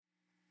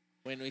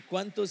Bueno, ¿y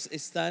cuántos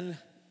están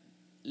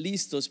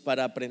listos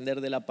para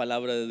aprender de la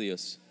palabra de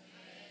Dios?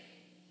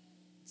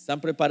 ¿Están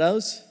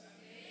preparados?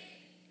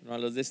 No, a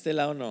los de este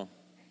lado no.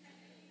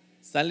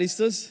 ¿Están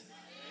listos?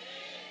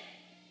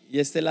 ¿Y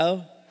este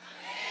lado?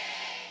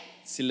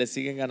 Si les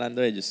siguen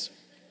ganando ellos.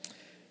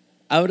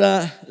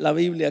 Abra la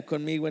Biblia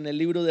conmigo en el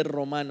libro de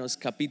Romanos,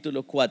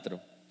 capítulo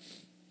 4.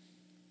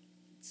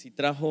 Si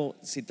trajo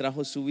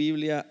su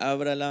Biblia,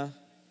 ábrala.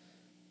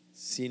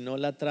 Si no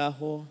la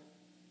trajo,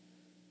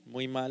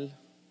 muy mal.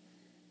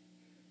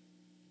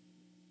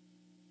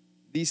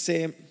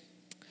 Dice,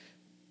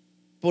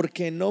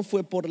 porque no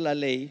por la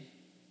ley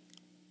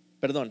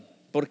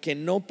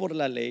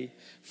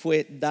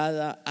fue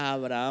dada a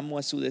Abraham o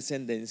a su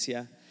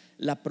descendencia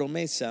la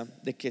promesa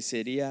de que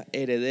sería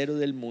heredero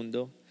del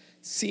mundo,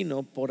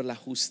 sino por la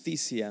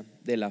justicia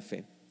de la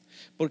fe.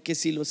 Porque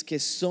si los que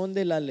son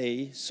de la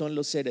ley son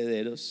los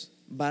herederos,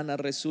 vana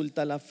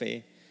resulta la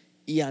fe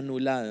y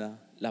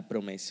anulada la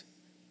promesa.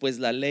 Pues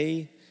la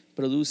ley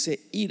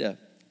produce ira,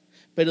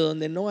 pero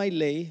donde no hay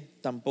ley,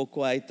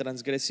 tampoco hay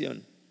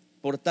transgresión.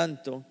 Por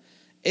tanto,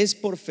 es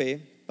por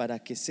fe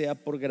para que sea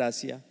por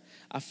gracia,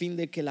 a fin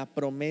de que la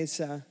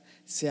promesa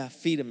sea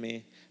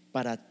firme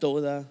para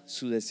toda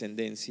su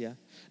descendencia,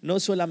 no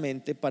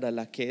solamente para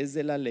la que es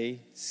de la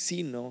ley,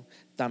 sino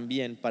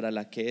también para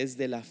la que es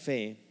de la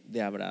fe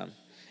de Abraham,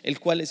 el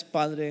cual es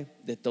padre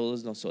de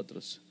todos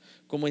nosotros.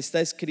 Como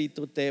está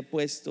escrito, te he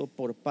puesto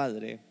por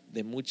padre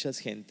de muchas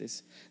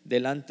gentes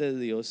delante de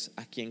Dios,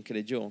 a quien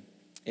creyó,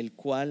 el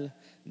cual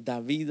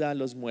da vida a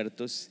los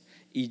muertos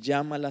y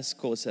llama las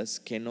cosas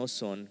que no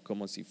son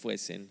como si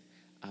fuesen.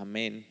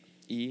 Amén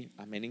y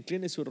amén.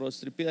 Incline su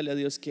rostro y pídale a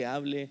Dios que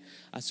hable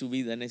a su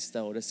vida en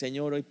esta hora.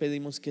 Señor, hoy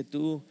pedimos que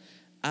tú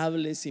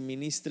hables y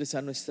ministres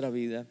a nuestra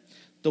vida.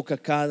 Toca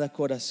cada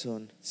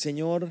corazón.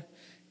 Señor,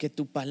 que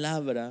tu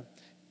palabra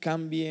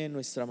cambie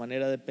nuestra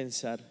manera de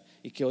pensar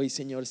y que hoy,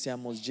 Señor,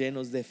 seamos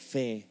llenos de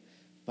fe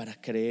para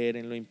creer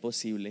en lo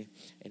imposible.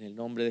 En el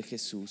nombre de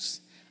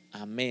Jesús.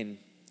 Amén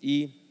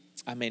y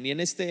amén. Y en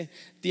este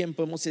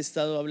tiempo hemos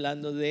estado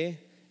hablando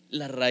de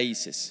las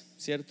raíces,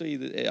 ¿cierto? Y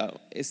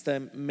este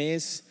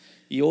mes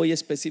y hoy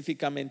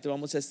específicamente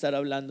vamos a estar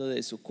hablando de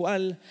eso.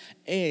 ¿Cuál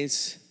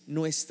es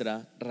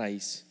nuestra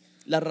raíz?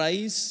 La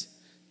raíz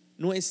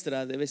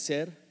nuestra debe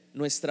ser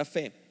nuestra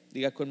fe.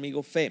 Diga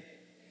conmigo, fe.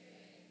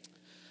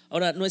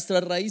 Ahora,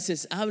 nuestras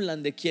raíces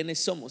hablan de quiénes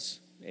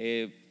somos.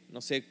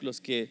 No sé, los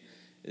que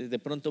de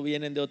pronto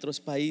vienen de otros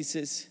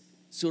países,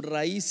 sus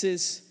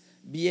raíces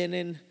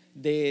vienen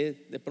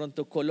de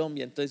pronto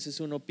Colombia. Entonces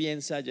uno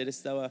piensa, ayer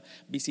estaba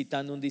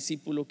visitando un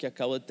discípulo que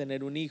acabó de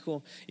tener un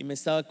hijo y me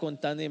estaba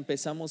contando y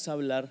empezamos a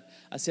hablar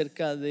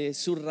acerca de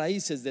sus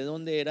raíces, de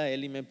dónde era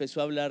él, y me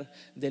empezó a hablar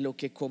de lo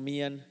que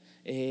comían,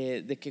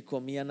 de que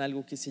comían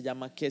algo que se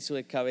llama queso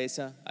de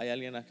cabeza. ¿Hay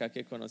alguien acá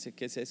que conoce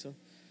qué es eso?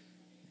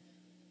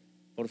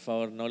 Por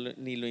favor,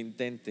 ni lo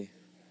intente,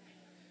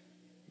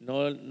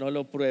 no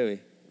lo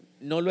pruebe.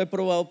 No lo he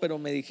probado, pero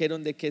me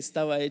dijeron de qué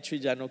estaba hecho y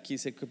ya no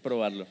quise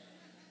probarlo.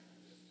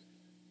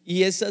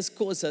 Y esas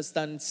cosas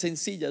tan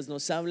sencillas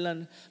nos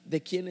hablan de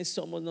quiénes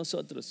somos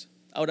nosotros.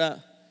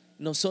 Ahora,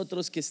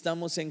 nosotros que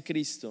estamos en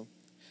Cristo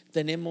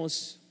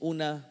tenemos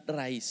una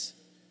raíz.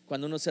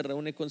 Cuando uno se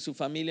reúne con su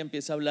familia,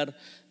 empieza a hablar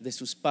de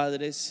sus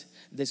padres,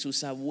 de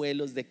sus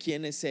abuelos, de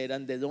quiénes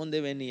eran, de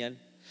dónde venían.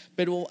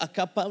 Pero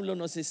acá Pablo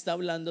nos está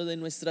hablando de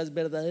nuestras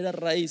verdaderas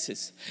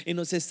raíces y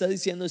nos está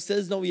diciendo: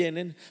 ustedes no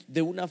vienen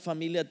de una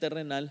familia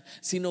terrenal,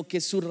 sino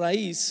que su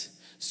raíz,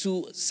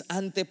 sus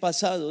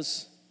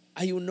antepasados,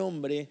 hay un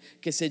hombre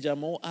que se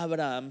llamó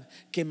Abraham,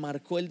 que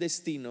marcó el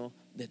destino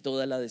de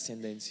toda la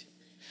descendencia.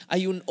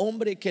 Hay un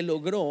hombre que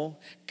logró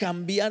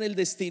cambiar el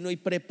destino y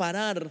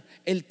preparar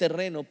el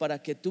terreno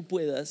para que tú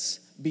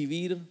puedas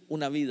vivir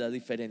una vida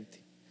diferente.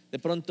 De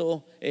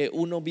pronto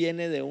uno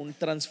viene de un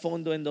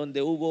trasfondo en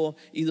donde hubo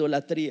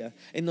idolatría,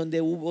 en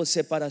donde hubo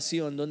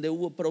separación, donde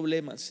hubo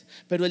problemas.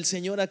 Pero el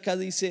Señor acá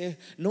dice: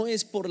 no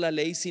es por la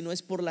ley, sino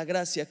es por la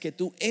gracia que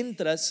tú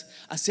entras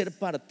a ser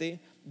parte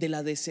de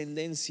la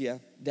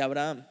descendencia de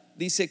Abraham.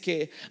 Dice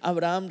que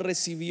Abraham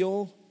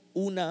recibió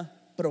una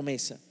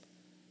promesa.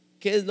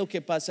 ¿Qué es lo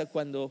que pasa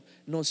cuando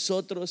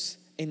nosotros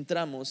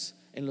entramos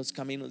en los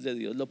caminos de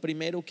Dios? Lo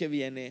primero que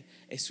viene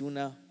es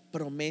una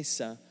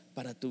promesa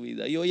para tu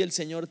vida. Y hoy el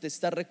Señor te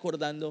está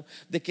recordando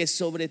de que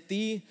sobre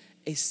ti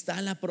está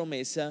la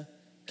promesa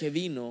que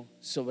vino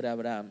sobre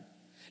Abraham.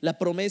 La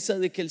promesa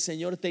de que el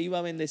Señor te iba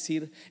a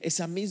bendecir,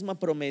 esa misma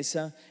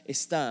promesa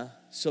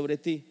está sobre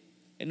ti.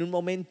 En un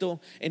momento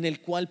en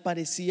el cual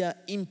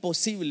parecía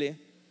imposible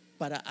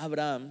para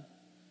Abraham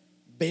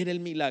ver el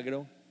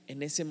milagro,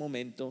 en ese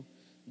momento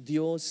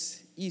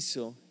Dios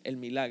hizo el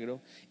milagro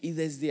y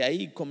desde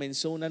ahí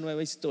comenzó una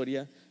nueva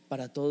historia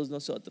para todos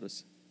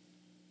nosotros.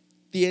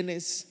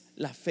 Tienes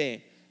la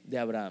fe de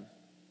Abraham.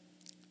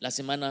 La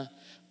semana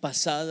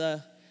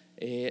pasada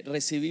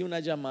recibí una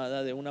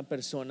llamada de una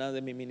persona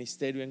de mi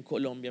ministerio en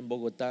Colombia, en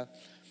Bogotá,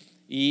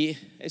 y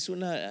es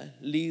una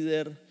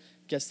líder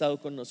que ha estado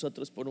con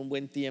nosotros por un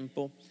buen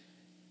tiempo,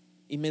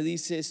 y me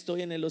dice: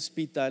 estoy en el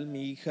hospital,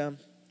 mi hija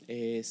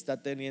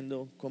está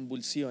teniendo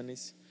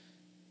convulsiones.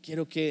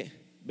 Quiero que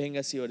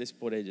vengas y ores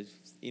por ellos.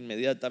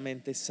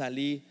 Inmediatamente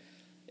salí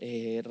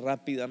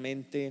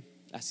rápidamente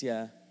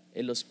hacia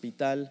el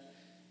hospital.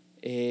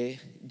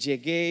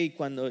 Llegué, y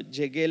cuando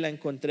llegué la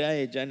encontré a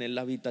ella en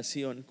la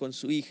habitación con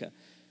su hija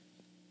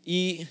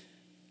y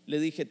le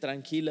dije: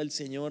 tranquila, el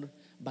Señor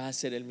va a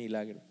hacer el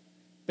milagro.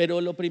 Pero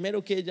lo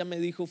primero que ella me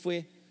dijo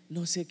fue: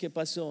 no sé qué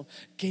pasó,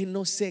 que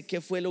no sé qué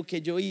fue lo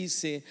que yo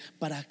hice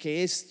para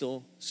que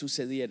esto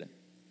sucediera.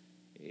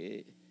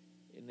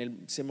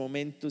 En ese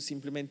momento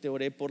simplemente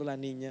oré por la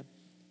niña.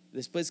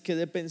 Después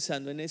quedé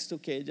pensando en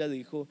esto que ella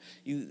dijo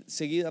y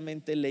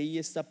seguidamente leí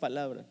esta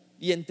palabra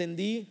y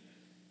entendí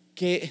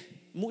que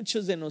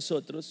muchos de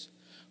nosotros,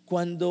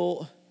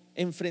 cuando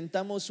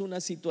enfrentamos una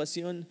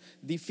situación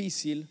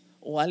difícil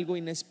o algo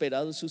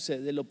inesperado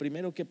sucede, lo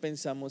primero que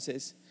pensamos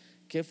es: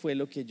 ¿qué fue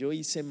lo que yo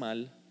hice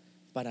mal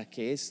para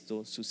que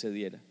esto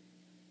sucediera?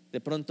 De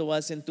pronto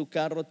vas en tu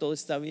carro, todo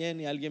está bien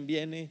y alguien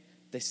viene,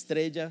 te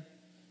estrella.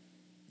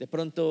 De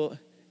pronto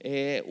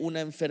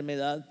una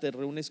enfermedad, te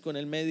reúnes con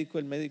el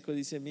médico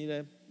dice: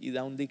 mira, y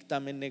da un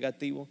dictamen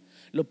negativo.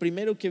 Lo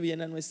primero que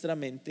viene a nuestra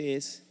mente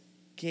es: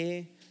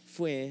 ¿qué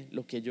fue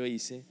lo que yo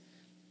hice?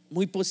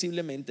 Muy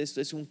posiblemente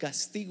esto es un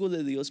castigo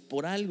de Dios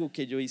por algo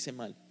que yo hice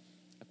mal.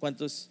 ¿A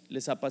cuántos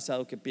les ha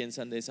pasado que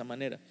piensan de esa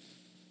manera?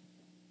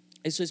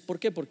 Eso es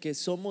porque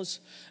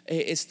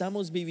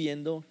estamos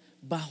viviendo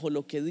bajo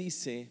lo que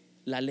dice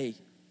la ley.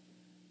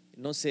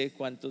 No sé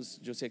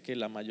cuántos, yo sé que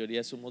la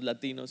mayoría somos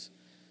latinos,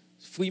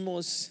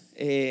 fuimos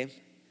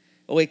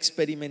o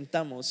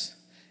experimentamos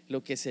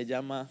lo que se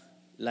llama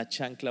la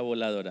chancla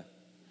voladora.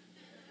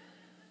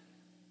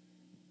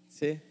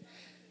 ¿Sí?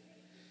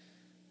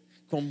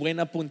 Con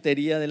buena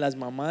puntería de las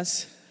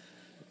mamás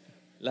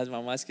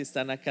que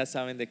están acá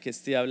saben de qué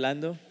estoy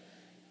hablando,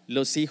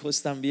 los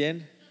hijos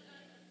también.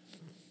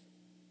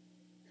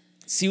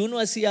 Si uno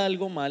hacía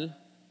algo mal,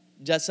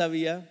 ya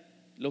sabía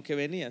lo que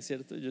venía,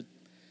 ¿cierto? Yo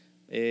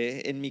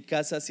en mi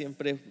casa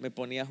siempre me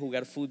ponía a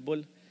jugar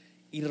fútbol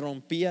y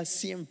rompía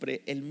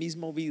siempre el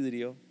mismo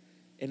vidrio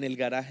en el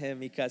garaje de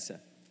mi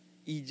casa.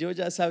 Y yo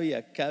ya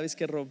sabía, cada vez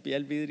que rompía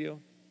el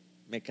vidrio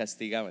me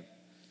castigaban.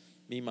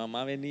 Mi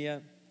mamá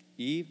venía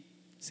y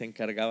se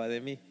encargaba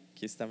de mí.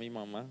 Aquí está mi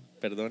mamá,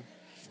 perdón.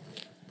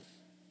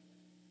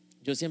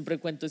 Yo siempre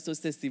cuento estos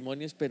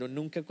testimonios, pero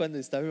nunca cuando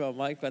está mi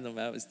mamá, y cuando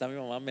está mi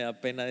mamá me da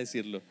pena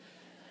decirlo.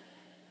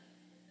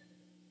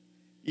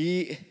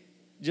 Y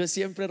yo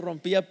siempre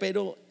rompía,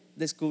 pero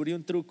descubrí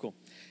un truco,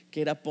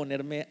 que era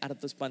ponerme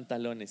hartos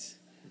pantalones.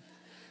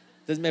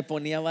 Entonces me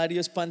ponía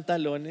varios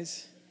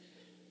pantalones,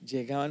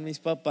 llegaban mis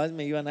papás,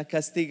 me iban a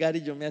castigar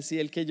y yo me hacía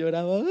el que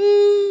lloraba.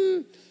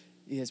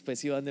 Y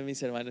después iban de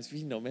mis hermanos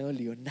y no me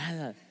dolió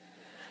nada,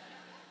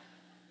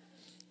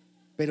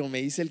 pero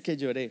me hice el que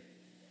lloré.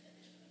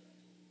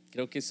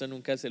 Creo que eso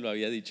nunca se lo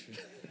había dicho.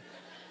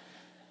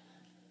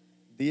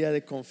 Día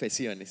de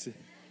confesiones.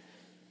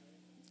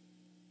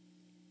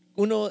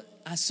 Uno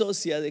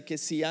asocia de que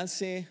si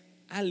hace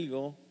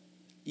algo,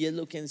 y es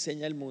lo que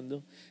enseña el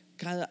mundo,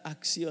 cada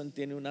acción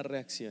tiene una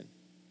reacción.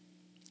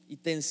 Y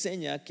te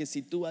enseña que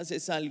si tú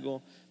haces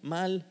algo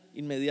mal,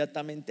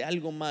 inmediatamente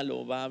algo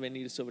malo va a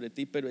venir sobre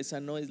ti. Pero esa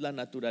no es la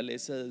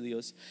naturaleza de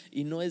Dios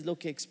y no es lo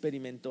que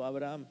experimentó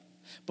Abraham.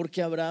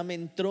 Porque Abraham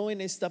entró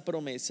en esta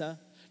promesa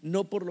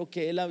no por lo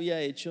que él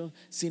había hecho,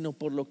 sino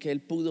por lo que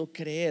él pudo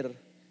creer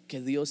que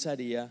Dios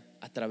haría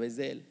a través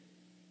de él.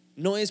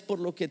 No es por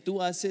lo que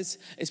tú haces,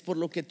 es por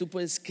lo que tú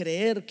puedes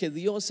creer que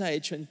Dios ha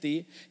hecho en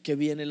ti que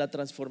viene la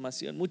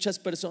transformación. Muchas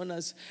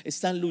personas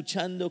están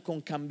luchando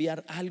con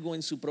cambiar algo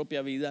en su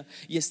propia vida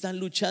y están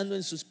luchando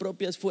en sus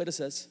propias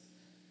fuerzas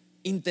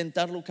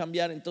intentarlo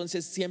cambiar.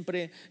 Entonces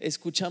siempre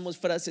escuchamos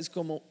frases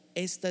como: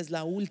 esta es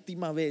la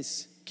última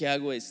vez que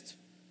hago esto.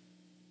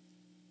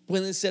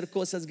 Pueden ser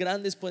cosas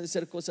grandes, pueden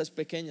ser cosas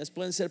pequeñas,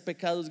 pueden ser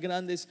pecados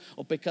grandes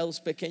o pecados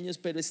pequeños,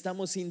 pero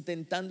estamos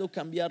intentando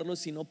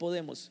cambiarlos y no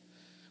podemos.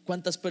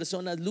 ¿Cuántas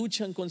personas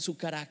luchan con su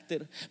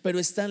carácter, pero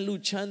están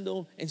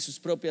luchando en sus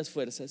propias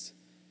fuerzas?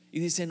 Y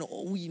dicen: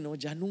 uy, no,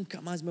 ya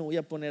nunca más me voy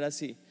a poner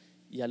así.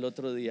 Y al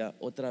otro día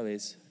otra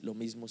vez lo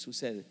mismo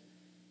sucede.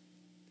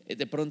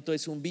 De pronto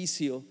es un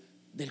vicio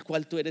del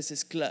cual tú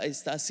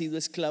has sido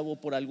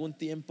esclavo por algún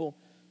tiempo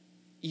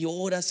y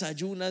oras,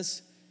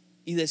 ayunas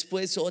y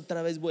después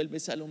otra vez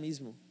vuelves a lo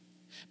mismo.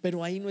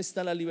 Pero ahí no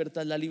está la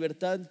libertad. La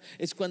libertad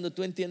es cuando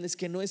tú entiendes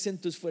que no es en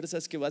tus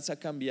fuerzas que vas a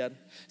cambiar,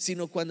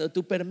 sino cuando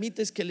tú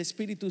permites que el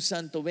Espíritu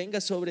Santo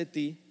venga sobre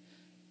ti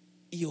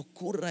y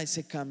ocurra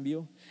ese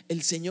cambio.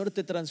 El Señor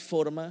te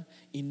transforma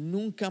y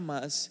nunca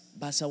más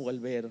vas a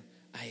volver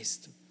a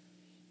esto.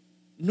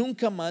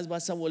 Nunca más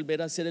vas a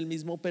volver a ser el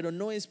mismo, pero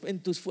no es en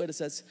tus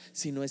fuerzas,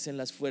 sino es en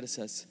las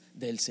fuerzas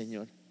del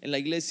Señor. En la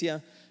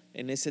iglesia,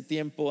 en ese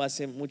tiempo,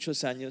 hace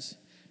muchos años,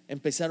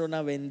 empezaron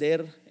a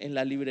vender en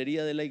la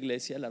librería de la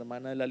iglesia. La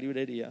hermana de la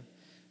librería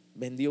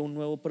vendió un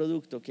nuevo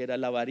producto que era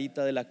la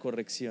varita de la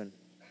corrección.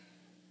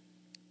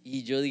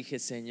 Y yo dije: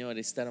 Señor,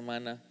 esta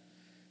hermana,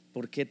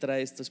 ¿por qué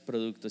trae estos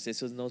productos?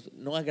 Esos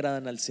no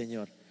agradan al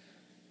Señor.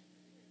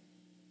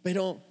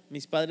 Pero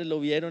mis padres lo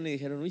vieron y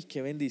dijeron: uy,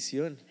 qué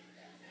bendición.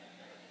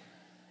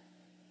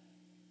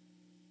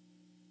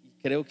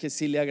 Creo que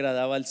sí le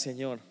agradaba al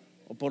Señor,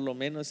 o por lo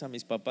menos a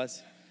mis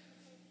papás.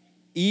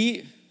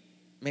 Y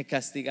me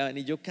castigaban,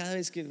 y yo cada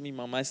vez que mi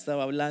mamá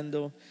estaba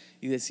hablando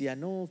y decía: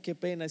 no, qué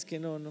pena, es que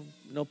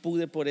no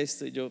pude por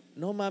esto, y yo: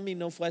 no, mami,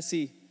 no fue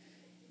así.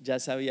 Ya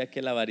sabía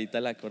que la varita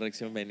de la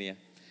corrección venía.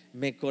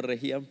 Me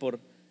corregían por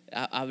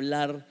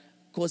hablar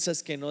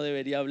cosas que no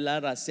debería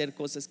hablar, hacer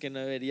cosas que no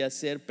debería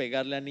hacer,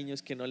 pegarle a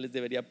niños que no les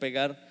debería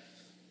pegar.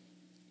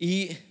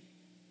 Y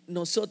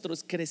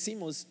nosotros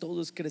crecimos,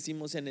 todos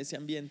crecimos en ese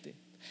ambiente,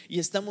 y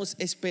estamos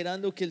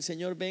esperando que el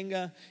Señor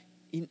venga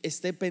y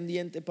esté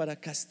pendiente para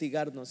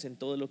castigarnos en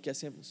todo lo que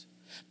hacemos.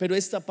 Pero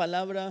esta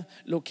palabra,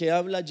 lo que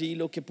habla allí,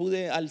 lo que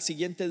pude al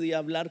siguiente día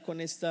hablar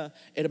con esta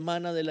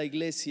hermana de la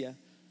iglesia,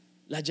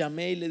 la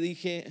llamé y le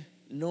dije: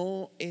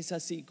 no es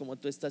así como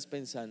tú estás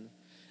pensando.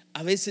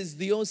 A veces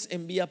Dios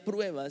envía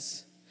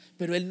pruebas,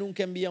 pero Él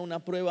nunca envía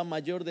una prueba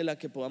mayor de la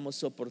que podamos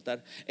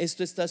soportar.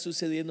 Esto está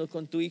sucediendo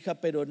con tu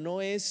hija, pero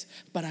no es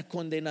para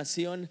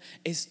condenación,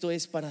 esto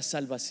es para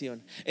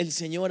salvación. El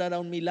Señor hará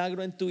un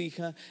milagro en tu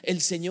hija, el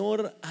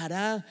Señor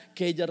hará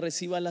que ella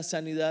reciba la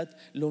sanidad.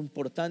 Lo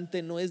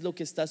importante no es lo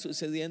que está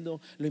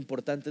sucediendo, lo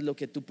importante es lo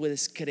que tú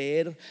puedes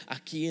creer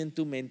aquí en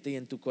tu mente y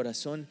en tu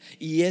corazón,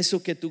 y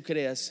eso que tú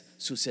creas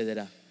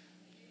sucederá.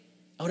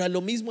 Ahora,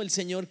 lo mismo el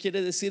Señor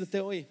quiere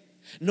decirte hoy.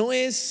 No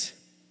es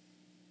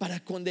para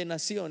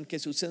condenación que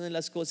suceden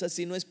las cosas,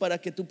 sino es para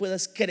que tú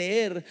puedas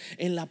creer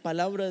en la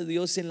palabra de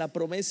Dios, en la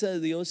promesa de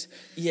Dios,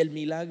 y el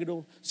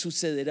milagro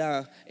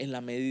sucederá en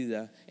la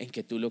medida en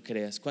que tú lo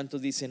creas.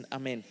 ¿Cuántos dicen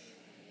amén?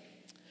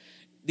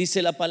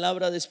 Dice la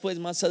palabra después,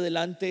 más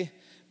adelante: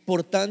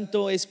 por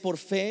tanto es por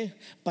fe,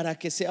 para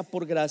que sea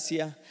por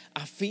gracia,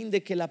 a fin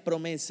de que la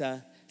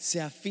promesa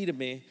sea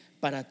firme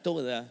para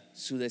toda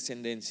su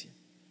descendencia.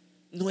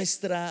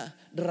 Nuestra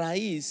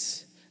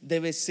raíz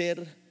debe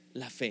ser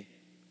la fe.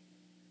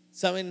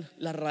 Saben,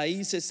 la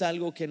raíz es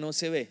algo que no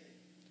se ve,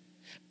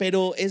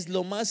 pero es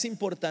lo más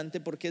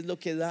importante porque es lo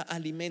que da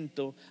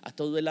alimento a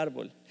todo el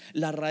árbol.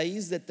 La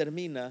raíz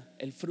determina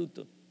el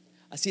fruto.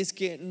 Así es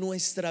que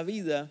nuestra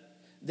vida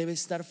debe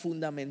estar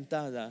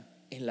fundamentada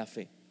en la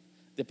fe.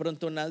 De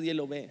pronto nadie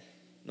lo ve.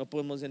 No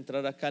podemos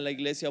entrar acá a la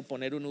iglesia o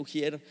poner un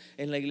ujier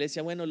en la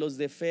iglesia: bueno, los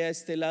de fe a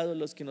este lado,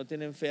 los que no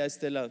tienen fe a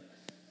este lado.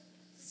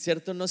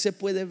 ¿Cierto? No se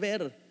puede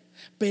ver,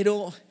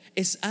 pero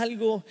es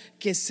algo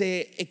que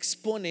se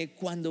expone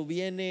cuando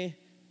viene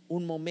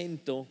un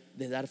momento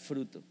de dar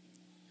fruto,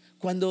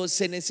 cuando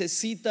se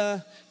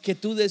necesita que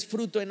tú des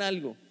fruto en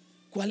algo.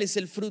 ¿Cuál es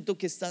el fruto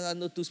que está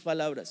dando tus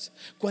palabras?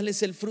 ¿Cuál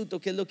es el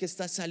fruto? ¿Qué es lo que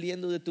está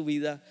saliendo de tu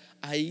vida?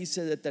 Ahí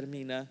se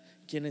determina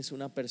quién es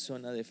una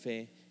persona de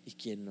fe y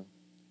quién no.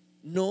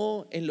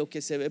 No en lo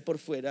que se ve por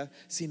fuera,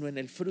 sino en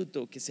el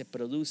fruto que se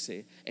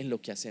produce en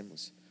lo que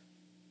hacemos.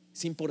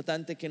 Es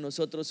importante que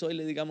nosotros hoy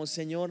le digamos: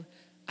 Señor,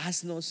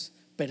 haznos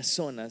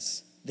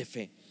personas de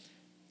fe.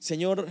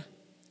 Señor,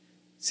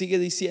 sigue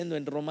diciendo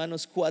en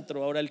Romanos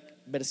 4, ahora el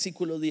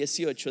versículo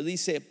 18,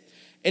 dice: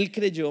 Él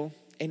creyó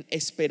en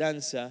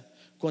esperanza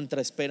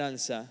contra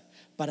esperanza,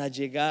 para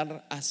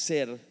llegar a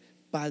ser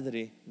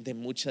padre de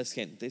muchas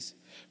gentes,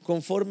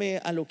 conforme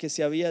a lo que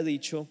se había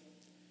dicho: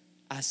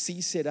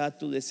 así será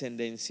tu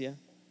descendencia.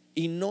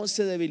 Y no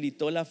se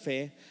debilitó la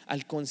fe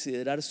al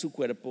considerar su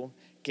cuerpo,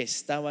 que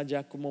estaba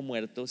ya como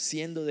muerto,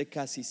 siendo de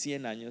casi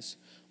 100 años,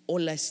 o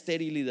la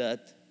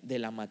esterilidad de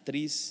la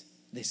matriz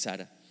de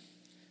Sara.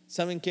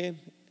 ¿Saben qué?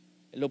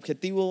 El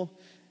objetivo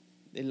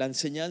de la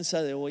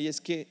enseñanza de hoy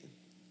es que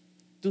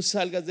tú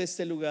salgas de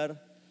este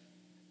lugar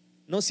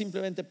no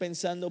simplemente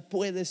pensando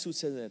puede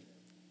suceder,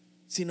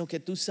 sino que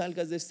tú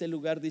salgas de este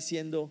lugar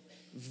diciendo: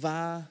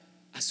 va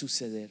a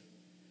suceder.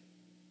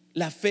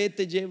 La fe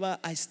te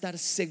lleva a estar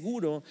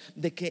seguro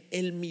de que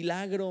el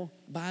milagro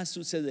va a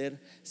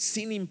suceder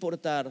sin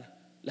importar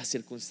las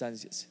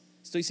circunstancias.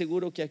 Estoy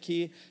seguro que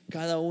aquí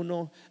cada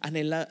uno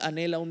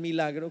anhela un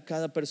milagro.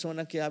 Cada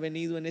persona que ha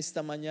venido en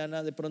esta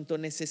mañana de pronto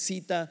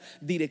necesita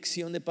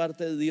dirección de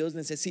parte de Dios,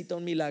 necesita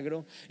un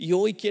milagro. Y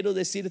hoy quiero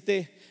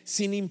decirte,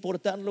 sin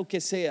importar lo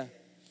que sea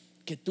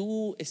que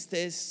tú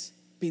estés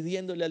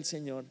pidiéndole al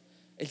Señor,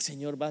 el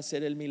Señor va a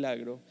hacer el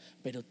milagro,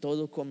 pero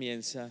todo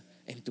comienza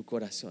en tu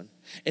corazón.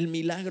 El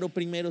milagro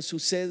primero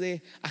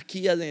sucede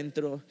aquí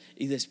adentro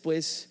y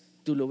después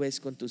tú lo ves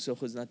con tus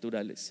ojos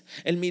naturales.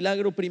 El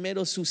milagro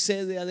primero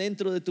sucede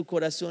adentro de tu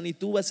corazón y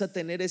tú vas a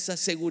tener esa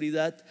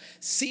seguridad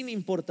sin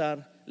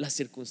importar las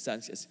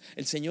circunstancias.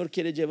 El Señor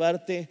quiere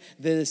llevarte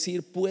de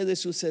decir puede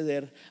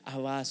suceder a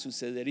va a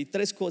suceder. Y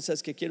 3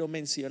 cosas que quiero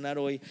mencionar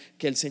hoy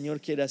que el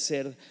Señor quiere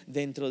hacer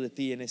dentro de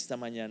ti en esta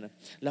mañana.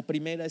 La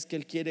primera es que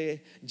Él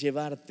quiere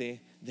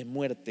llevarte de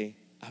muerte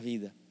a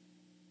vida.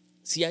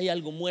 Si hay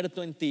algo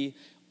muerto en ti,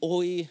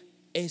 hoy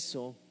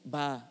eso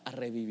va a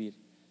revivir.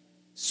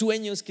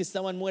 Sueños que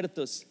estaban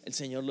muertos, el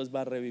Señor los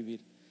va a revivir.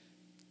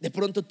 De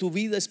pronto tu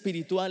vida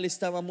espiritual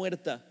estaba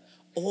muerta,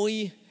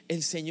 hoy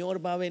el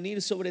Señor va a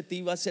venir sobre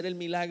ti, va a hacer el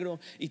milagro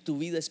y tu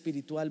vida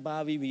espiritual va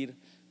a vivir,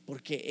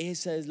 porque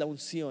esa es la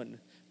unción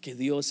que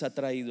Dios ha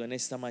traído en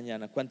esta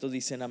mañana. ¿Cuántos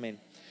dicen amén?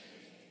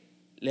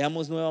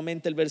 Leamos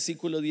nuevamente el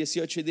versículo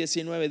 18 y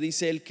 19.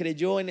 Dice: Él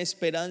creyó en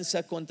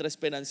esperanza contra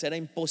esperanza. Era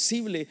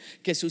imposible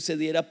que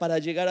sucediera, para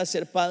llegar a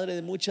ser padre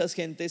de muchas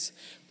gentes,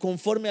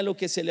 conforme a lo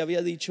que se le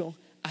había dicho: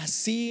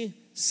 así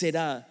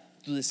será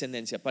tu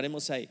descendencia.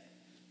 Paremos ahí.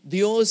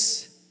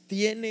 Dios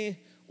tiene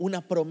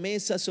una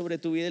promesa sobre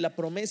tu vida, y la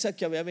promesa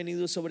que había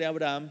venido sobre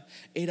Abraham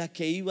era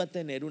que iba a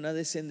tener una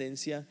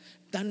descendencia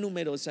tan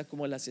numerosa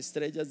como las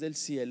estrellas del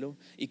cielo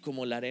y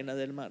como la arena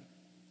del mar.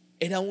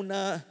 Era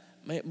una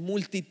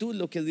multitud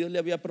lo que Dios le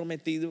había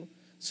prometido,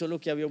 solo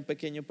que había un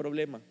pequeño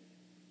problema: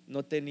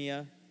 no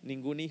tenía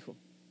ningún hijo.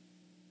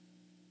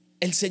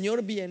 El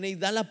Señor viene y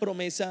da la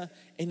promesa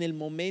en el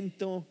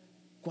momento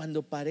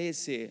cuando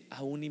parece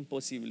aún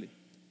imposible.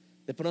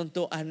 De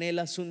pronto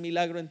anhelas un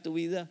milagro en tu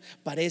vida,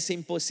 parece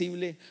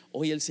imposible.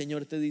 Hoy el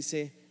Señor te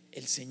dice: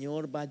 el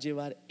Señor va a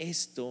llevar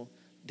esto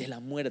de la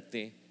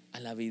muerte a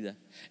la vida.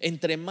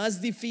 Entre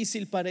más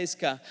difícil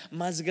parezca,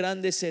 más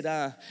grande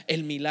será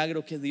el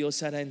milagro que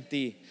Dios hará en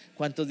ti.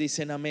 ¿Cuántos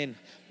dicen amén?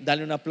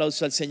 Dale un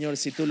aplauso al Señor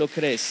si tú lo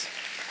crees.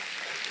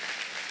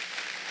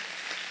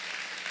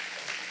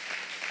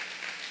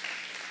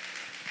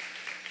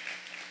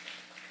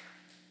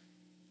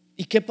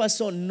 ¿Y qué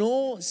pasó?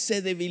 No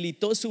se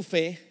debilitó su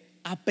fe,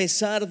 a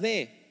pesar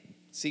de,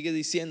 sigue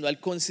diciendo, al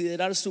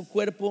considerar su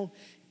cuerpo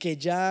que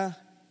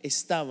ya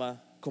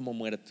estaba como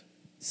muerto,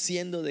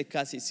 siendo de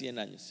casi 100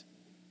 años.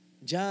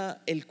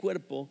 Ya el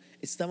cuerpo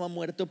estaba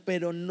muerto,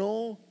 pero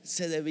no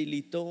se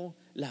debilitó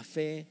la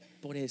fe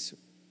por eso.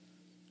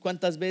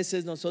 ¿Cuántas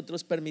veces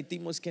nosotros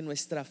permitimos que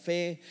nuestra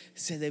fe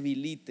se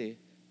debilite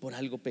por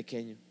algo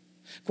pequeño?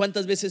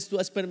 ¿Cuántas veces tú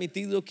has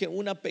permitido que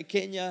un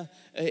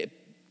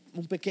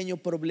pequeño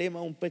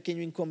problema, un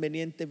pequeño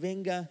inconveniente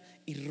venga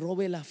y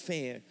robe la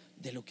fe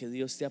de lo que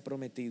Dios te ha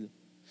prometido?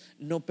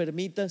 No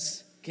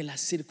permitas que las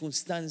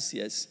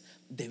circunstancias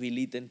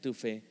debiliten tu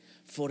fe.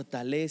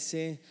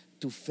 Fortalece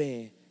tu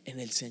fe en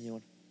el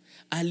Señor.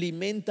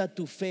 Alimenta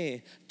tu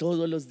fe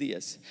todos los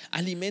días.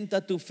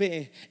 Alimenta tu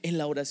fe en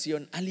la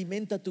oración.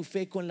 Alimenta tu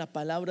fe con la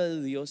palabra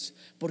de Dios,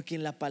 porque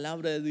en la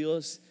palabra de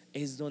Dios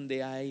es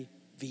donde hay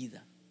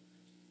vida.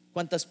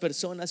 ¿Cuántas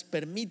personas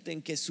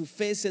permiten que su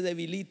fe se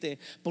debilite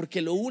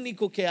porque lo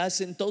único que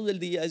hacen todo el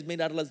día es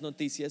mirar las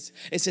noticias,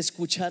 es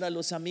escuchar a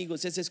los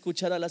amigos, es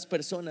escuchar a las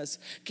personas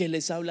que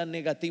les hablan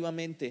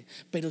negativamente?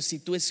 Pero si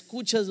tú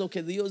escuchas lo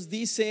que Dios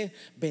dice,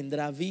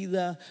 vendrá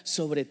vida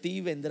sobre ti,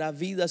 vendrá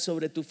vida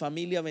sobre tu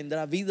familia,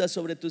 vendrá vida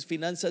sobre tus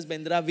finanzas,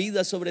 vendrá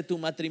vida sobre tu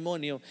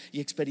matrimonio, y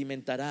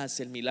experimentarás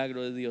el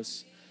milagro de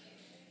Dios.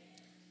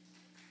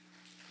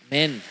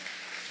 Amén.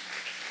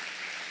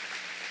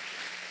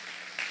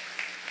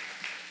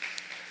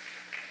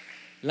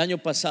 El año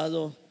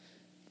pasado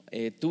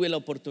tuve la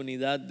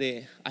oportunidad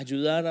de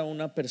ayudar a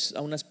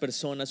unas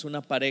personas,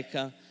 una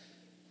pareja.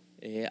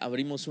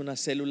 Abrimos una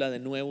célula de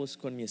nuevos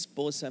con mi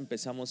esposa,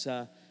 empezamos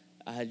a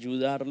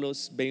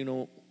ayudarlos.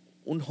 Vino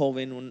un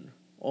joven, un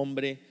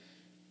hombre,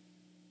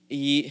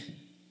 y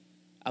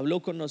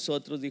habló con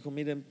nosotros. Dijo: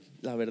 miren,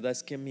 la verdad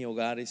es que mi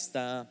hogar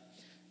está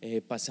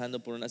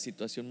pasando por una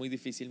situación muy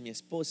difícil. Mi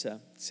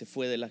esposa se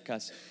fue de la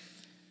casa.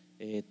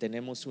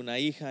 Tenemos una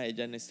hija,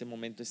 ella en este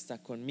momento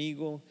está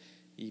conmigo,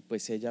 y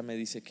pues ella me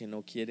dice que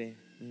no quiere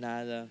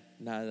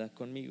nada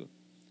conmigo.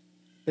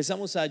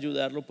 Empezamos a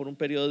ayudarlo por un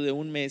periodo de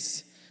un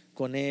mes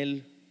con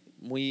él,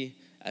 muy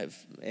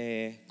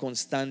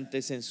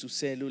constantes en su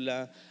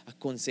célula,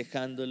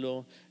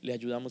 aconsejándolo. Le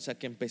ayudamos a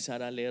que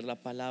empezara a leer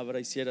la palabra,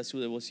 hiciera su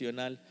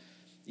devocional.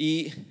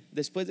 Y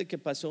después de que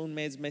pasó un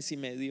mes y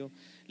medio,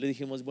 le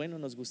dijimos: bueno,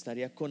 nos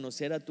gustaría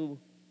conocer a tu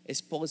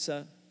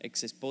esposa,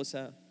 ex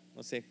esposa,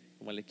 no sé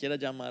cómo le quiera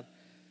llamar,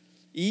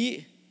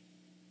 y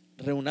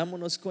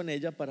reunámonos con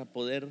ella para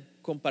poder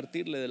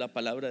compartirle de la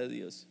palabra de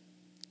Dios.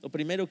 Lo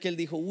primero que él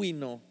dijo: uy,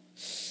 no,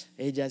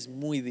 ella es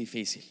muy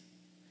difícil.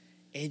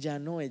 Ella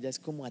es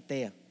como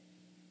atea.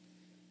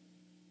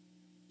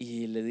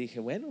 Y le dije: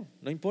 bueno,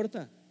 no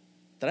importa,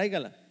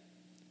 tráigala.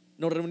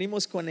 Nos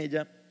reunimos con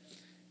ella,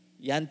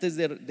 y antes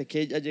de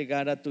que ella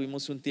llegara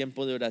tuvimos un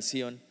tiempo de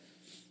oración.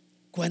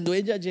 Cuando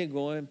ella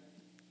llegó,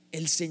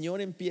 el Señor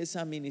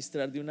empieza a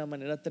ministrar de una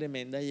manera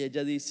tremenda, y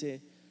ella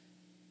dice: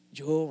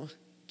 yo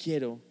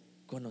quiero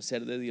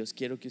conocer de Dios,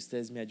 quiero que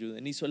ustedes me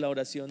ayuden. Hizo la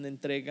oración de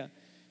entrega,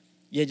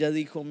 y ella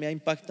dijo: me ha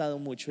impactado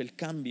mucho el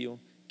cambio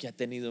que ha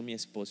tenido mi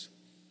esposo,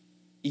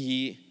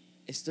 y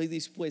estoy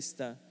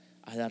dispuesta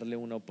a darle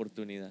una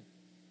oportunidad.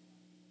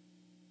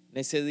 En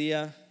ese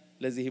día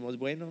les dijimos: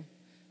 bueno,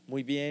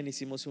 muy bien,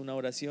 hicimos una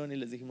oración y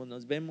les dijimos: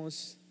 nos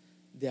vemos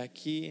de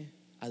aquí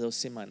a 2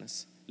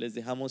 semanas. Les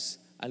dejamos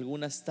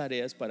algunas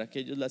tareas para que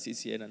ellos las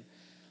hicieran.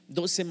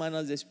 2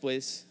 semanas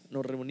después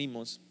nos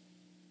reunimos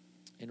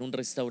en un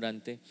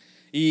restaurante,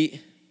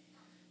 y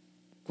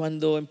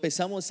cuando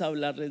empezamos a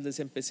hablarles, les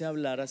empecé a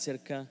hablar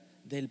acerca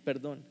del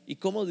perdón y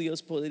cómo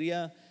Dios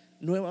podría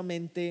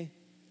nuevamente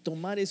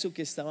tomar eso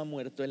que estaba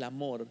muerto, el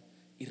amor,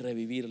 y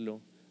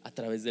revivirlo a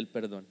través del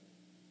perdón.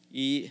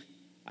 Y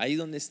ahí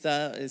donde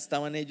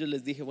estaban ellos,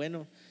 les dije: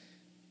 bueno,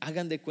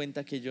 hagan de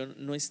cuenta que yo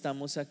no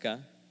estamos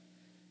acá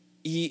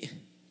y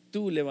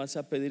tú le vas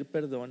a pedir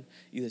perdón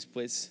y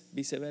después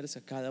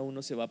viceversa, cada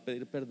uno se va a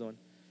pedir perdón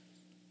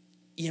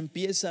y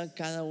empieza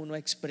cada uno a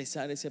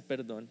expresar ese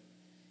perdón.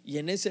 Y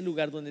en ese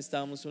lugar donde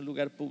estábamos, un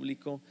lugar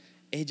público,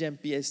 ella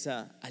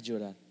empieza a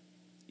llorar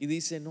y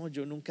dice: no,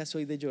 yo nunca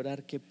soy de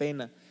llorar, qué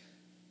pena.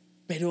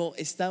 Pero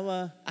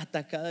estaba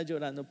atacada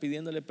llorando,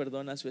 pidiéndole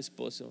perdón a su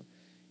esposo.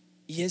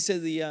 Y ese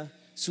día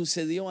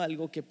sucedió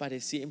algo que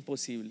parecía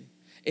imposible.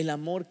 El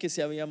amor que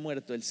se había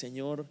muerto, el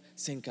Señor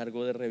se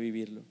encargó de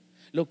revivirlo.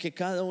 Lo que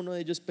cada uno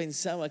de ellos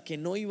pensaba que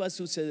no iba a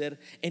suceder,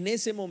 en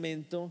ese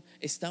momento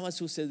estaba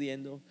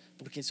sucediendo,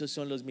 porque esos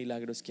son los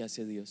milagros que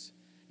hace Dios.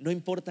 No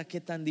importa qué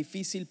tan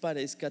difícil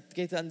parezca,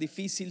 qué tan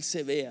difícil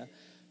se vea,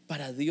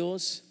 para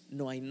Dios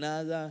no hay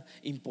nada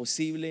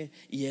imposible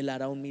y Él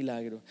hará un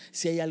milagro.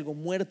 Si hay algo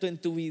muerto en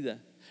tu vida,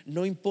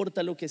 no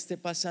importa lo que esté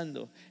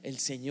pasando, el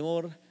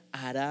Señor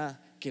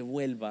hará que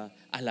vuelva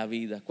a la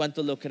vida.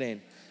 ¿Cuántos lo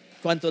creen?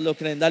 ¿Cuántos lo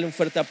creen? Dale un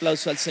fuerte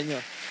aplauso al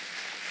Señor.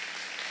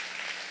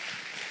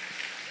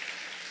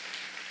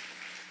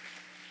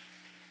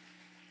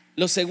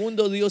 Lo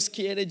segundo, Dios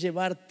quiere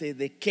llevarte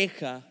de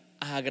queja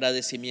a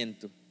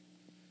agradecimiento.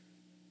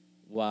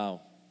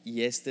 Wow,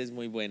 y este es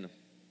muy bueno.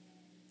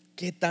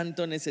 ¿Qué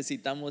tanto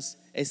necesitamos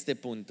este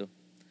punto?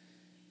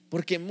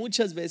 Porque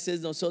muchas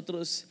veces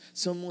nosotros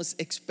somos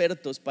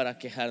expertos para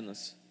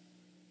quejarnos.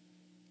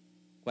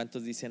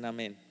 ¿Cuántos dicen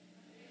amén?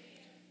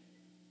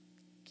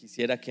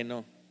 Quisiera que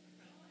no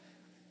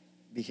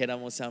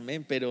dijéramos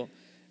amén, pero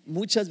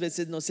muchas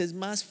veces nos es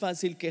más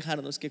fácil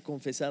quejarnos que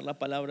confesar la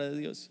palabra de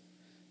Dios.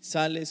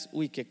 Sales,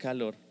 uy, qué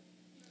calor.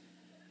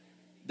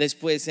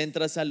 Después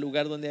entras al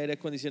lugar donde hay aire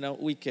acondicionado,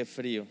 uy, qué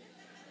frío.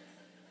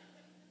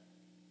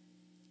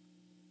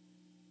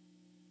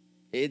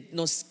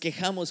 Nos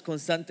quejamos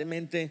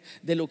constantemente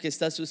de lo que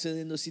está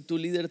sucediendo. Si tu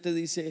líder te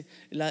dice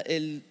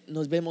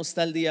nos vemos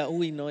tal día,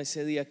 uy, no,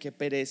 ese día qué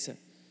pereza.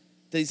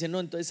 Te dice no,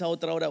 entonces a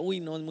otra hora, uy,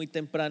 no, es muy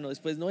temprano.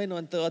 Después no,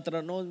 entonces a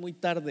otra, no, es muy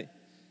tarde.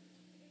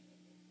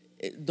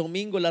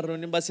 Domingo la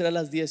reunión va a ser a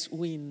las 10.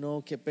 Uy,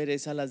 no, qué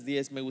pereza a las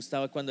 10. Me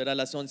gustaba cuando era a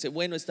las 11.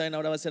 Bueno, está bien,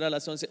 ahora va a ser a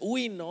las 11.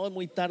 Uy, no, es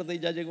muy tarde,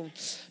 ya llegó.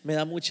 Me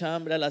da mucha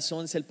hambre a las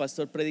 11. El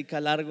pastor predica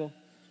largo.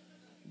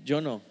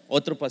 Yo no,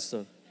 otro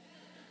pastor.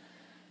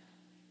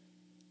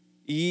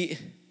 Y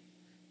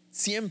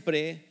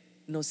siempre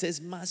nos es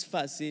más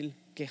fácil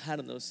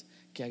quejarnos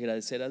que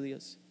agradecer a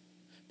Dios.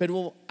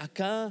 Pero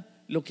acá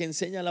lo que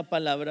enseña la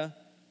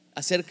palabra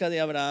acerca de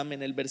Abraham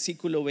en el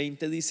versículo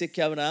 20 dice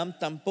que Abraham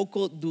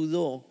tampoco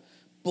dudó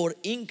por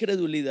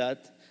incredulidad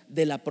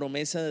de la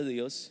promesa de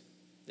Dios.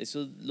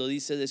 Eso lo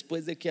dice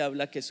después de que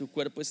habla que su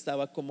cuerpo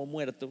estaba como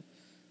muerto.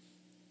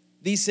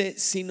 Dice,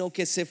 sino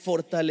que se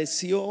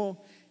fortaleció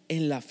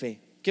en la fe.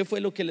 ¿Qué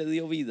fue lo que le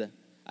dio vida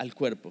al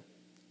cuerpo?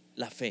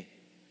 La fe.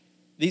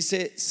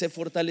 Dice, se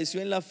fortaleció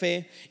en la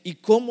fe. ¿Y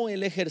cómo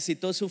él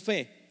ejercitó su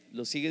fe?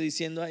 Lo sigue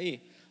diciendo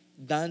ahí,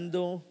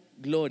 dando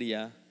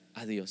gloria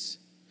a Dios.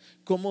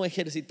 ¿Cómo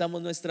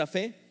ejercitamos nuestra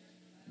fe?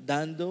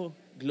 Dando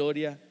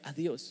gloria a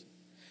Dios.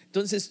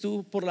 Entonces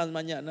tú por las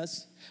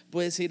mañanas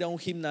puedes ir a un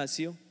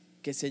gimnasio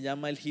que se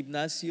llama el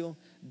gimnasio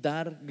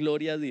Dar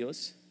Gloria a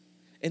Dios,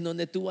 en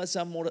donde tú vas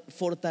a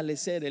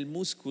fortalecer el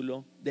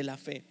músculo de la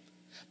fe.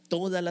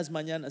 Todas las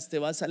mañanas te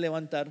vas a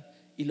levantar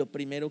y lo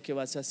primero que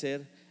vas a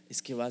hacer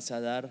es que vas a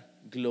dar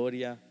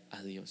gloria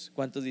a Dios.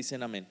 ¿Cuántos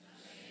dicen amén?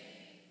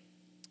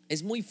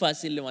 Es muy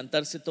fácil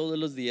levantarse todos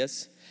los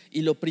días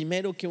y lo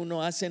primero que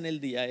uno hace en el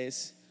día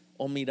es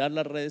o mirar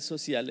las redes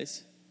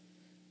sociales,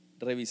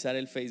 revisar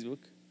el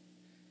Facebook,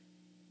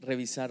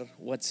 revisar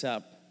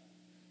WhatsApp,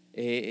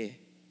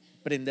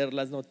 prender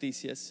las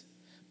noticias,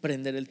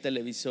 prender el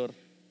televisor.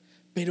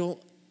 Pero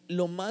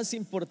lo más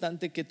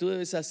importante que tú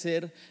debes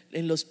hacer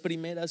en las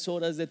primeras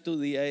horas de tu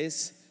día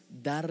es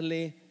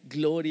darle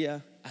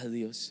gloria a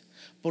Dios,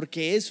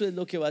 porque eso es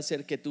lo que va a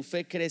hacer que tu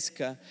fe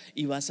crezca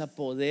y vas a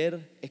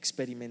poder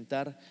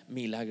experimentar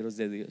milagros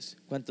de Dios.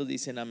 ¿Cuántos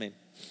dicen amén?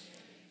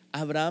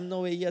 Abraham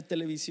no veía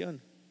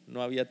televisión,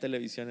 no había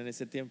televisión en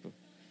ese tiempo,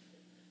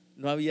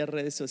 no había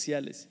redes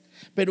sociales,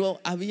 pero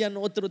habían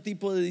otro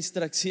tipo de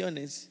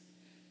distracciones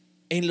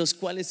en los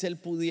cuales él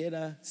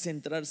pudiera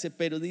centrarse.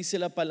 Pero dice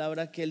la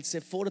palabra que él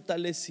se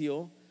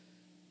fortaleció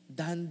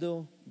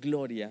dando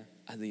gloria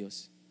a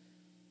Dios.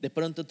 De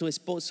pronto tu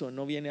esposo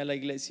no viene a la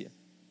iglesia,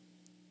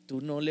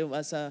 tú no le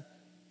vas a,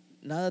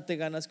 nada te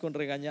ganas con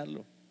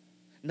regañarlo,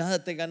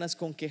 nada te ganas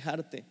con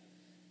quejarte.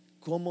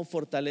 ¿Cómo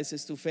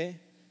fortaleces tu fe?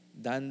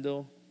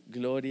 Dando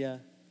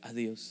gloria a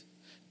Dios.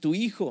 Tu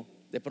hijo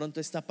de pronto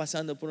está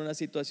pasando por una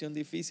situación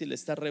difícil,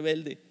 está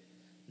rebelde.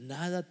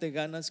 Nada te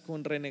ganas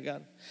con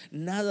renegar,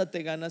 nada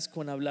te ganas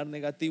con hablar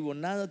negativo,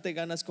 nada te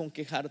ganas con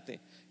quejarte.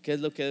 ¿Qué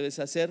es lo que debes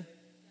hacer?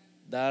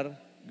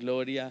 Dar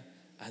gloria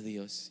a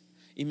Dios.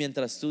 Y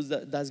mientras tú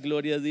das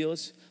gloria a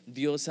Dios,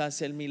 Dios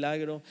hace el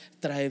milagro,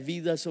 trae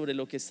vida sobre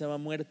lo que estaba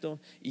muerto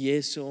y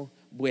eso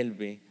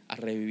vuelve a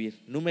revivir.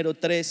 Número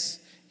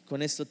 3,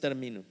 con esto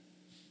termino.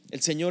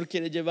 El Señor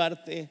quiere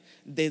llevarte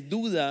de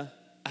duda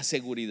a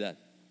seguridad.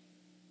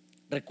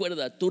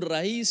 Recuerda, tu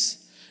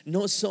raíz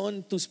no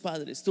son tus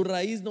padres, tu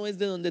raíz no es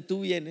de donde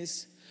tú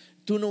vienes.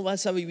 Tú no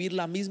vas a vivir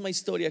la misma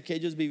historia que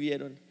ellos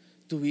vivieron,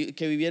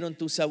 que vivieron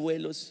tus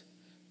abuelos.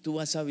 Tú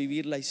vas a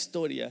vivir la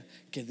historia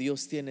que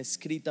Dios tiene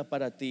escrita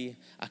para ti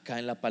acá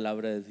en la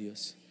palabra de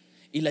Dios.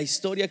 Y la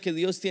historia que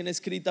Dios tiene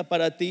escrita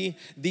para ti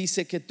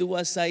dice que tú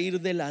vas a ir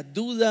de la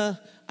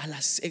duda a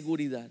la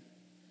seguridad.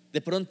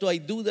 De pronto hay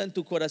duda en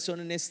tu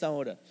corazón en esta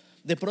hora.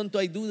 De pronto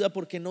hay duda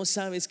porque no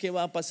sabes qué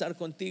va a pasar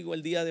contigo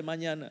el día de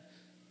mañana.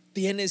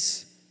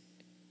 Tienes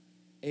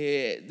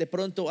de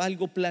pronto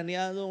algo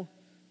planeado,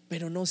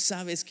 pero no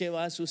sabes qué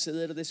va a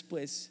suceder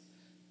después.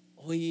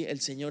 Hoy el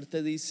Señor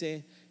te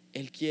dice,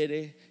 Él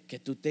quiere que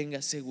tú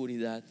tengas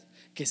seguridad,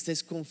 que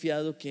estés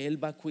confiado que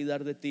Él va a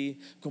cuidar de ti,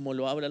 como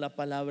lo habla la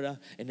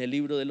palabra en el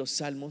libro de los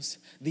Salmos.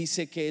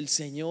 Dice que el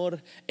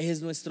Señor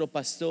es nuestro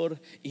pastor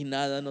y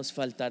nada nos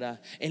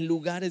faltará. En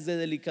lugares de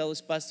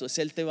delicados pastos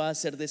Él te va a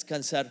hacer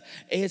descansar.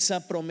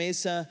 Esa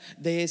promesa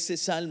de ese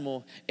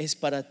salmo es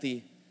para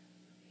ti.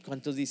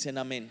 ¿Cuántos dicen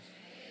amén?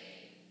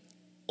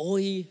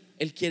 Hoy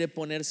Él quiere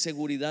poner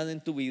seguridad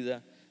en tu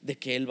vida de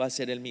que Él va a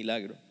hacer el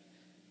milagro.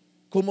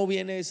 ¿Cómo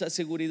viene esa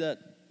seguridad?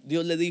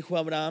 Dios le dijo a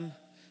Abraham: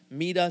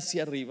 mira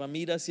hacia arriba,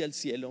 mira hacia el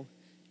cielo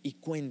y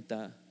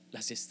cuenta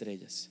las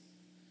estrellas.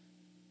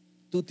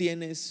 Tú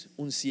tienes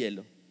un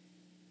cielo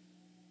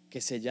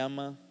que se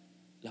llama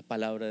la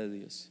palabra de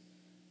Dios,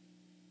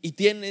 y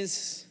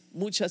tienes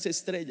muchas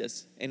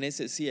estrellas en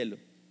ese cielo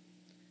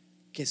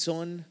que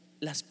son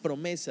las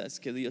promesas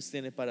que Dios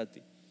tiene para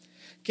ti.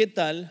 ¿Qué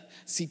tal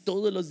si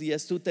todos los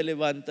días tú te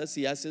levantas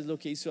y haces lo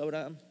que hizo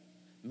Abraham?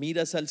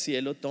 Miras al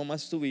cielo,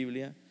 tomas tu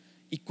Biblia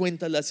y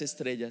cuentas las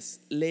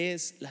estrellas,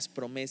 lees las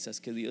promesas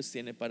que Dios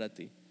tiene para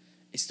ti.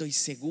 Estoy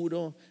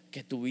seguro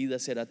que tu vida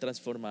será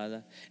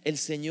transformada. El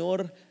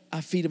Señor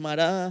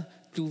afirmará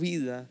tu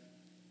vida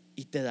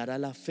y te dará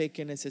la fe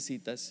que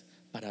necesitas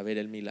para ver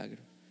el milagro.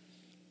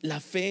 La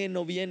fe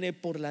no viene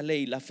por la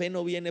ley, la fe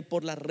no viene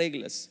por las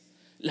reglas,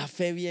 la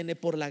fe viene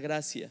por la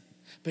gracia.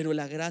 Pero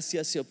la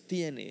gracia se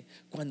obtiene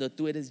cuando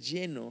tú eres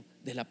lleno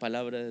de la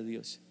palabra de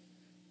Dios.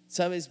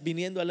 Sabes,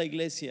 viniendo a la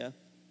iglesia,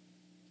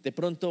 de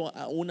pronto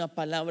una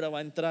palabra va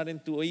a entrar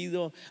en tu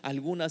oído,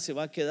 alguna se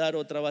va a quedar,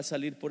 otra va a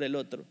salir por el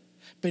otro.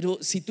 Pero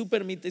si tú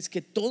permites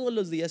que todos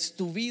los días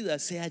tu vida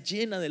sea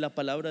llena de la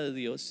palabra de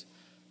Dios,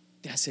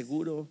 te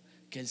aseguro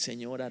que el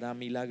Señor hará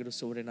milagros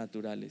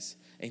sobrenaturales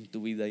en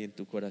tu vida y en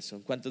tu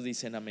corazón. ¿Cuántos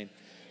dicen amén?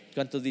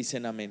 ¿Cuántos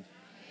dicen amén?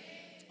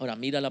 Ahora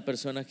mira a la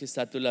persona que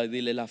está a tu lado y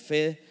dile: la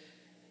fe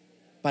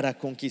para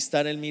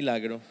conquistar el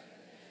milagro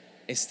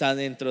está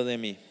dentro de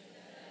mí.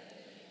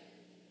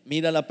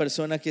 Mira a la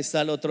persona que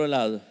está al otro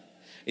lado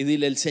y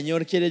dile: el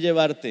Señor quiere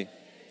llevarte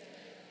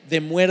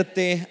de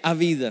muerte a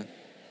vida.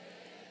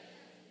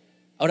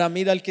 Ahora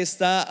mira al que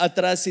está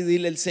atrás y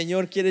dile: el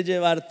Señor quiere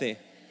llevarte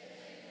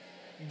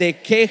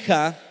de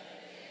queja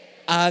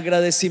a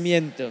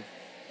agradecimiento.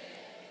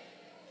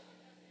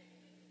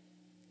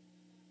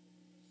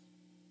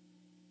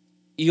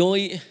 Y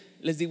hoy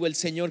les digo, el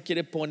Señor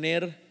quiere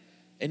poner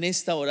en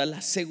esta hora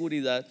la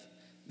seguridad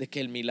de que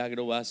el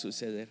milagro va a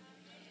suceder.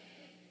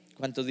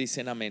 ¿Cuántos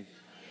dicen amén?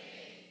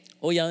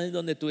 Hoy, ahí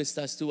donde tú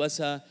estás, tú vas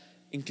a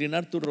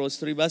inclinar tu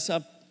rostro y vas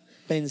a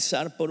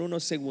pensar por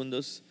unos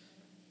segundos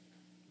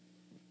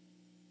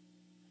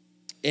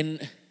en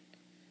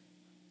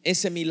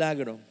ese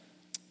milagro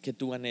que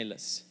tú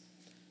anhelas.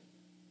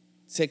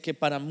 Sé que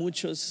para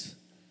muchos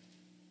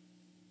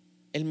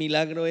el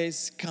milagro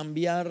es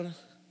cambiar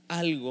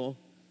algo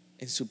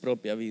en su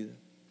propia vida.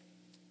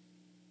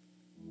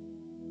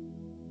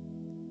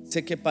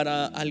 Sé que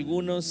para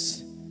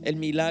algunos el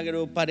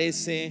milagro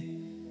parece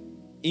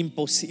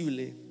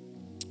imposible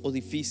o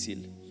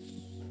difícil,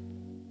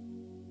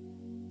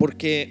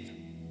 porque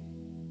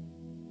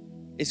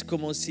es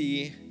como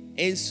si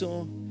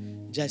eso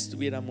ya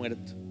estuviera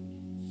muerto.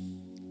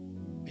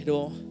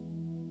 Pero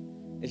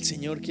el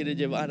Señor quiere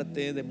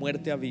llevarte de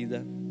muerte a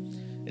vida.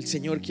 El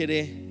Señor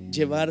quiere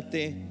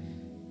llevarte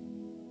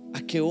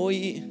a que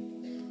hoy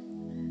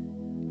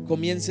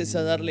comiences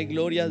a darle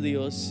gloria a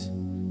Dios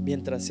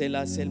mientras Él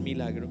hace el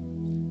milagro.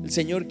 El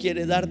Señor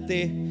quiere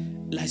darte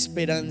la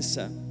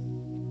esperanza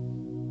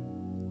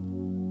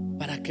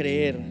para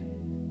creer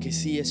que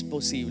sí es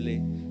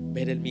posible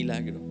ver el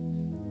milagro.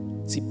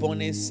 Si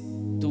pones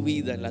tu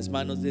vida en las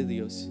manos de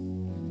Dios,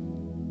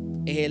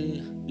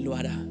 Él lo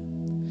hará.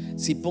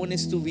 Si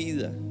pones tu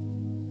vida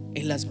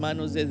en las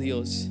manos de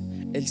Dios,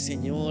 el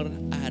Señor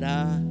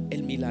hará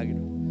el milagro.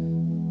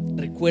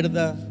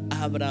 Recuerda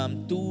a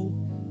Abraham: tú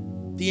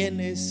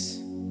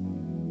tienes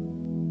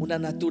una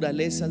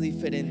naturaleza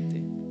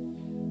diferente,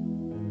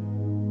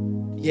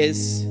 y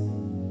es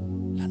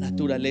la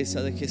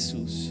naturaleza de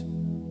Jesús.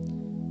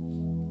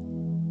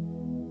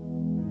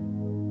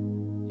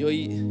 Y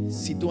hoy,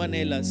 si tú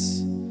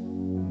anhelas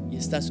y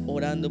estás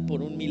orando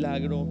por un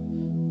milagro,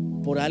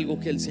 por algo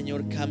que el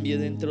Señor cambie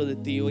dentro de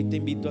ti, hoy te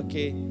invito a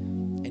que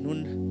en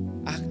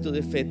un acto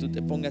de fe tú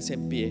te pongas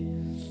en pie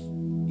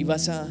y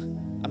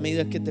a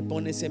medida que te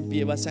pones en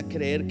pie, vas a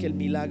creer que el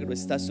milagro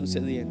está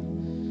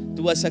sucediendo.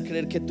 Tú vas a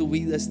creer que tu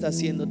vida está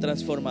siendo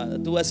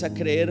transformada. Tú vas a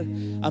creer,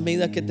 a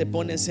medida que te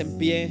pones en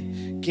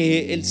pie,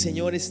 que el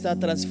Señor está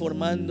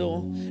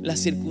transformando las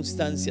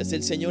circunstancias.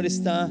 El Señor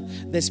está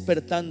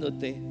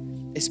despertándote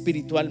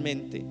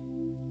espiritualmente.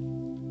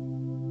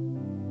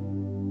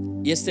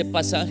 Y este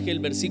pasaje, el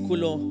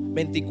versículo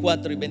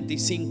 24 y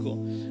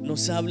 25,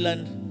 nos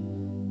habla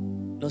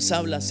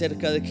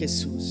acerca de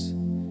Jesús.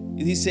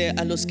 Y dice: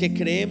 a los que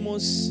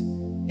creemos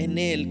en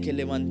Él, que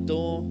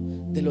levantó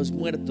de los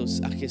muertos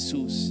a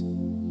Jesús,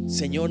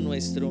 Señor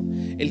nuestro,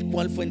 el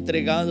cual fue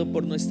entregado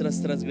por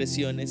nuestras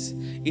transgresiones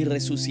y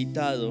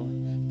resucitado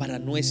para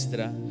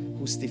nuestra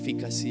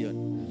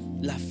justificación.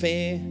 La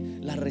fe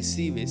la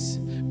recibes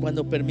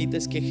cuando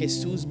permites que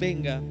Jesús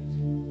venga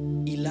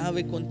y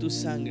lave con tu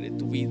sangre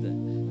tu vida,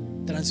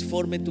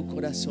 transforme tu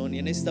corazón. Y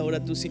en esta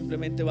hora tú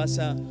simplemente vas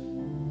a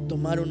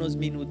tomar unos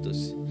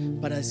minutos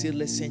para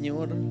decirle: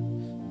 Señor,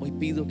 hoy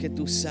pido que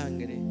tu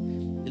sangre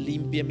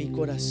limpie mi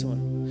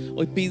corazón.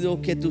 Hoy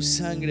pido que tu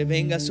sangre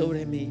venga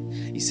sobre mí,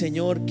 y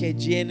Señor, que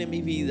llene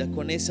mi vida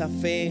con esa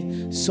fe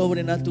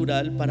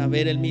sobrenatural para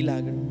ver el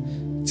milagro.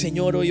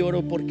 Señor, hoy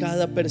oro por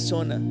cada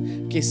persona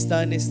que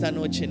está en esta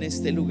noche en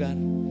este lugar.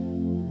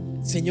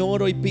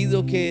 Señor, hoy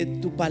pido que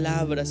tu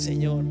palabra,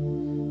 Señor,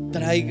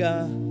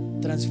 traiga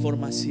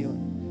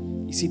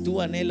transformación. Y si tú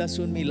anhelas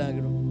un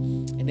milagro,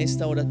 en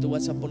esta hora tú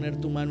vas a poner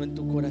tu mano en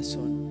tu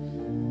corazón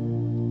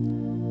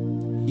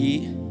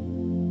y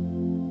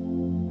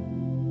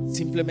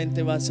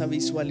simplemente vas a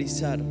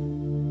visualizar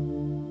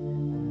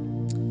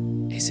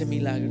ese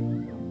milagro.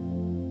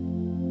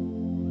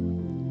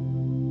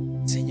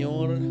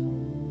 Señor,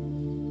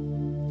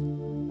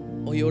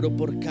 hoy oro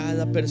por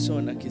cada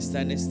persona que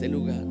está en este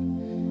lugar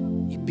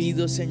y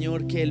pido,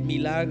 Señor, que el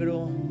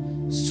milagro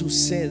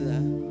suceda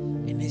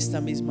en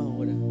esta misma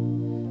hora.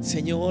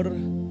 Señor,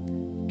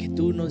 que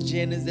tú nos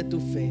llenes de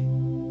tu fe.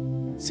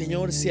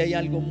 Señor, si hay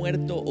algo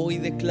muerto, hoy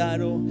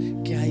declaro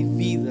que hay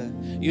vida,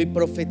 y hoy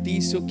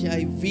profetizo que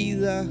hay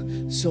vida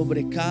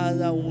sobre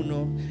cada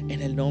uno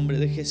en el nombre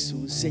de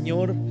Jesús.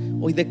 Señor,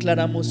 hoy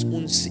declaramos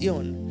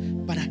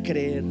unción para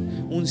creer,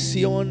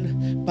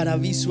 unción para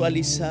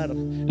visualizar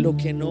lo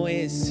que no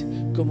es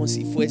como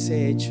si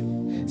fuese hecho.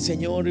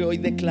 Señor, hoy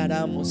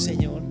declaramos,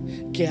 Señor,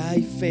 que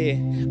hay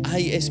fe,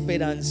 hay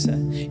esperanza,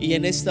 y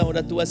en esta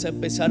hora tú vas a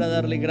empezar a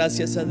darle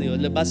gracias a Dios.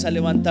 Le vas a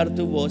levantar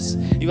tu voz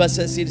y vas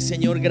a decir: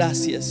 Señor,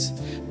 gracias,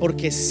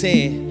 porque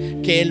sé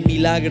que el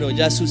milagro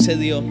ya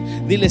sucedió.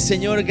 Dile: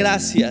 Señor,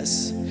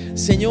 gracias.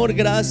 Señor,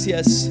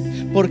 gracias,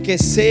 porque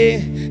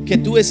sé que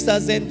tú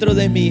estás dentro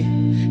de mí.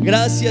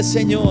 Gracias,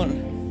 Señor.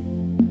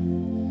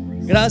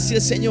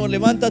 Gracias, Señor.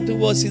 Levanta tu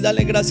voz y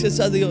dale gracias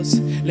a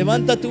Dios.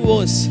 Levanta tu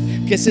voz,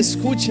 que se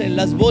escuchen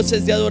las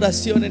voces de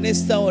adoración en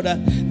esta hora,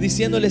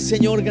 diciéndole: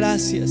 Señor,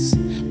 gracias,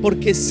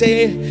 porque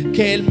sé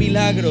que el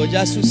milagro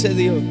ya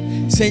sucedió.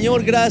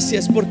 Señor,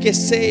 gracias, porque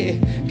sé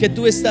que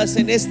tú estás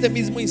en este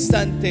mismo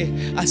instante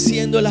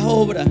haciendo la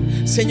obra.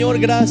 Señor,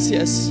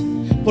 gracias,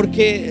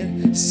 porque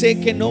sé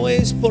que no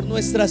es por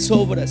nuestras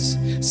obras,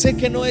 sé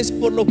que no es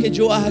por lo que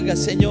yo haga,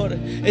 Señor,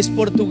 es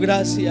por tu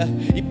gracia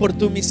y por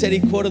tu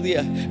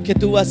misericordia que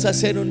tú vas a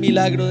hacer un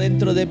milagro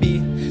dentro de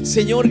mí.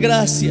 Señor,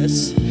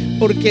 gracias,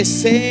 porque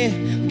sé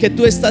que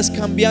tú estás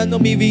cambiando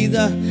mi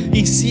vida,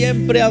 y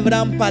siempre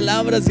habrán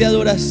palabras de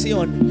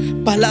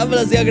adoración,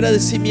 palabras de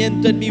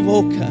agradecimiento en mi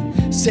boca.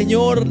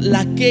 Señor,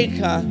 la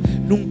queja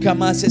nunca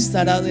más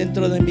estará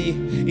dentro de mí.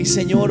 Y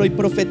Señor, hoy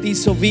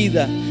profetizo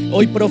vida,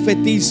 hoy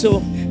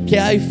profetizo que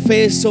hay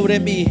fe sobre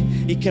mí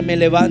y que me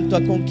levanto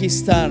a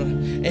conquistar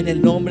en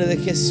el nombre de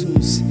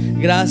Jesús.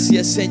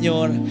 Gracias,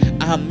 Señor.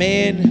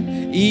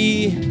 Amén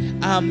y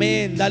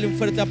amén. Dale un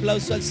fuerte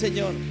aplauso al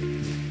Señor.